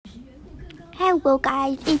Hello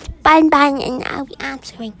guys, it's Bun Bun and I'll be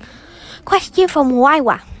answering question from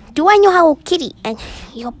Wawa. Do I know Hello Kitty? And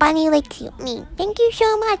your bunny likes me. Thank you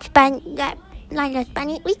so much, Not just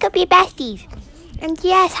Bunny. We could be besties. And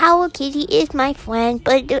yes, Hello Kitty is my friend,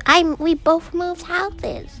 but we both moved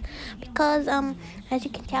houses because as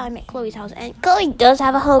you can tell, I'm at Chloe's house, and Chloe does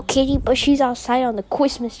have a Hello Kitty, but she's outside on the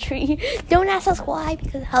Christmas tree. Don't ask us why,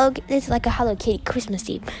 because it's like a Hello Kitty Christmas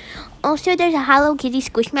theme. Also, there's a Hello Kitty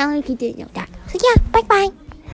Squishmallow if you didn't know that. So yeah, bye bye.